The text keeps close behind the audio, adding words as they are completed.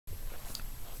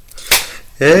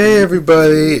Hey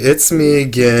everybody, it's me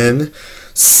again.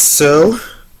 So,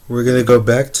 we're gonna go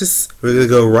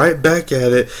right back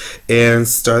at it and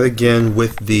start again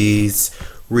with these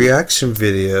reaction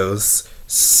videos.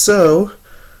 So,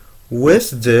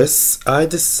 with this, I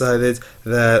decided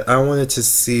that I wanted to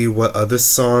see what other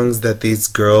songs that these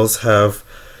girls have,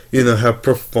 have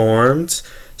performed.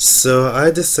 So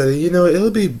I decided, it'll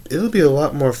be a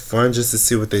lot more fun just to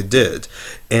see what they did.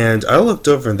 And I looked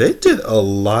over and they did a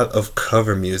lot of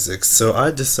cover music. So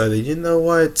I decided, you know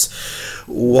what?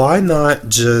 Why not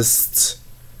just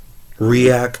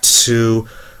react to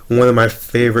one of my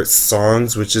favorite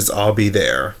songs, which is I'll Be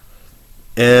There.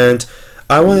 And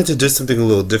I wanted to do something a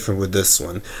little different with this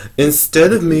one.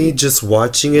 Instead of me just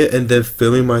watching it and then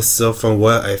filming myself on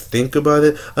what I think about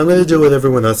it, I'm going to do what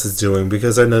everyone else is doing,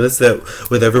 because I noticed that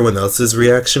with everyone else's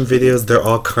reaction videos, they're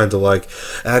all kind of like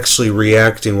actually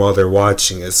reacting while they're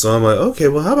watching it. So I'm like, okay,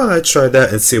 well, how about I try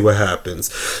that and see what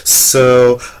happens?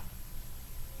 So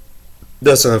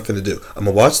that's what I'm going to do. I'm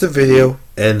going to watch the video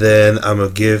and then I'm going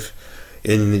to give,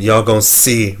 and y'all gonna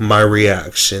see my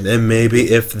reaction, and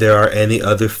maybe if there are any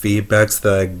other feedbacks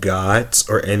that I got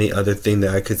or any other thing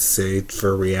that I could say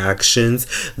for reactions,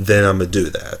 then I'm gonna do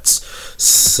that.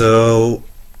 So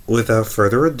without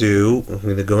further ado, I'm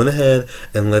gonna go ahead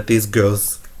and let these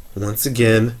girls once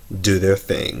again do their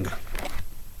thing.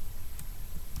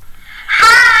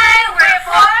 Hi, we're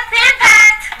Fourth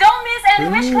Impact. Don't miss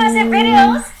any exclusive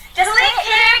videos. Just click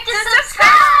here to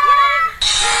subscribe.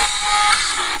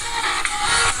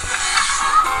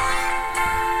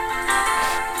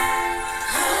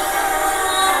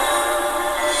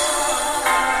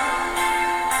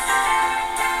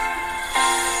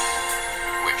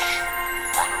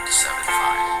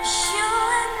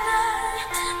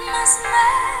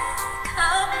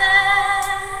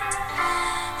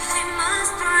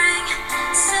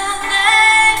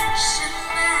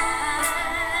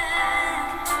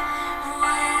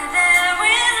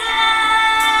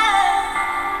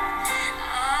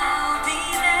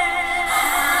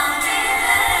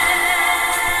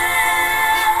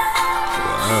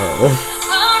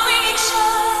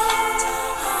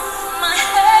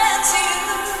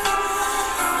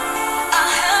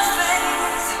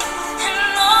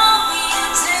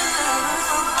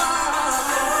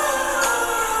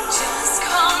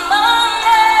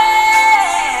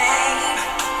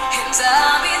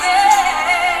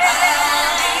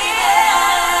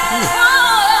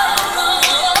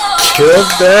 Kill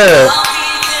that.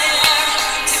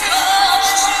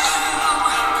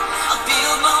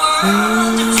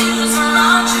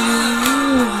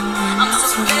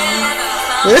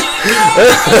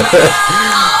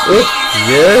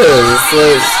 Yes,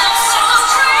 like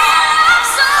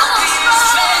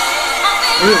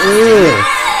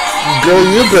girl,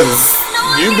 you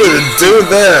better do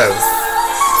that.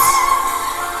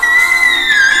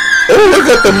 Oh, look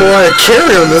at the Mariah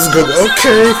Carey on this group.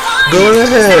 Okay, go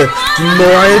ahead,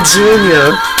 Mariah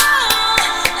Jr.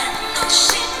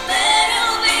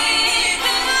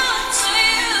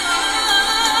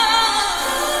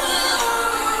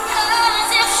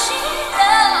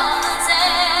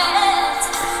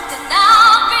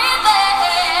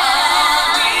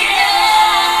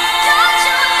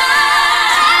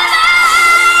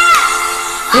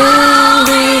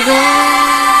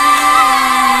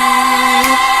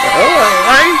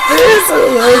 I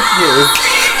like this.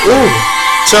 Ooh,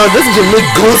 child, this gives me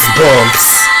goosebumps.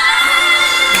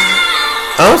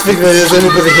 I don't think that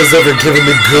anybody has ever given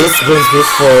me goosebumps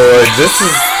before. Like, this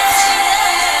is...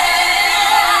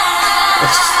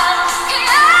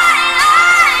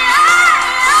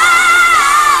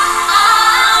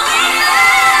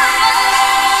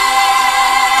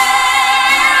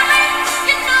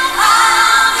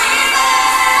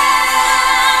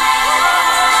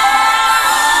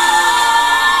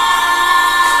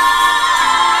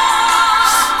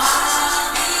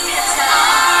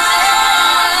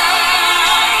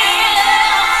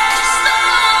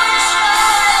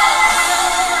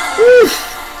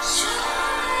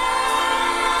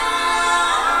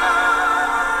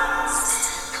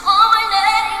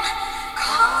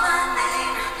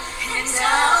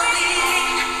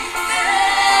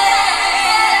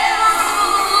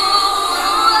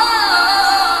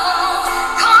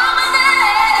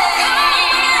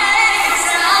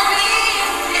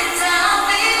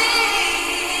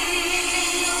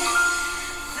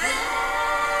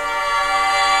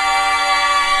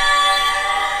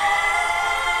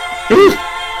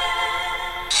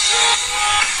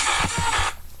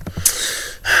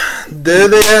 There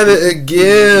they had it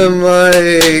again,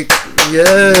 like,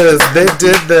 Yes, they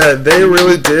did that. They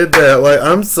really did that. Like,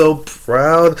 I'm so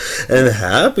proud and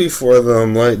happy for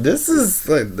them. Like, this is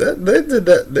like that. They did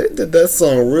that. They did that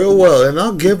song real well, and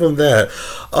I'll give them that.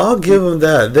 I'll give them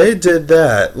that. They did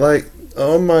that. Like,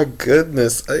 oh my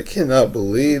goodness, I cannot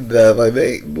believe that. Like,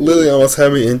 they literally almost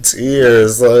had me in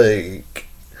tears. Like,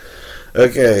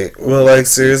 okay, well, like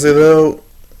seriously though.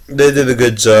 They did a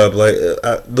good job. Like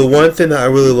the one thing that I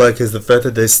really like is the fact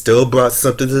that they still brought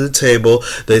something to the table.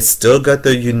 They still got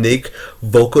their unique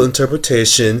vocal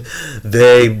interpretation.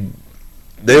 They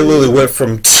literally went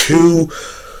from two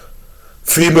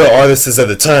female artists at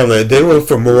the time. Like they went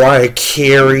from Mariah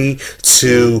Carey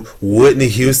to Whitney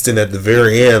Houston at the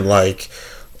very end. Like,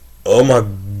 oh my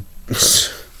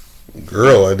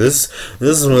girl, like this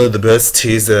is one of the best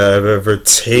teas that I've ever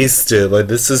tasted. Like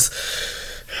this is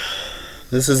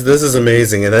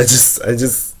amazing, and I just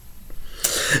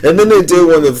and then they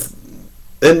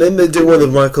did one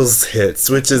of Michael's hits,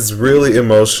 which is really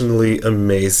emotionally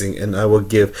amazing, and I will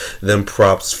give them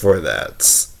props for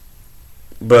that.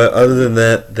 But other than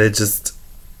that, they just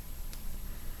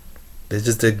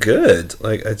did good.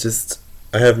 Like I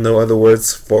have no other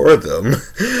words for them.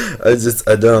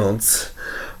 I don't.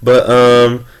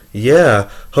 But yeah,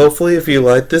 hopefully if you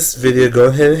like this video, go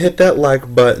ahead and hit that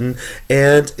like button,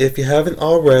 and if you haven't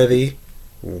already,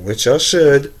 which y'all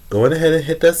should, go ahead and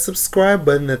hit that subscribe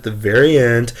button at the very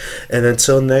end. And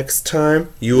until next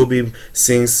time, you will be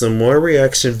seeing some more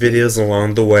reaction videos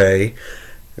along the way.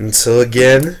 Until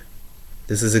again,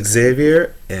 this is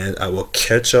Xavier, and I will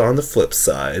catch you on the flip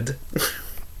side.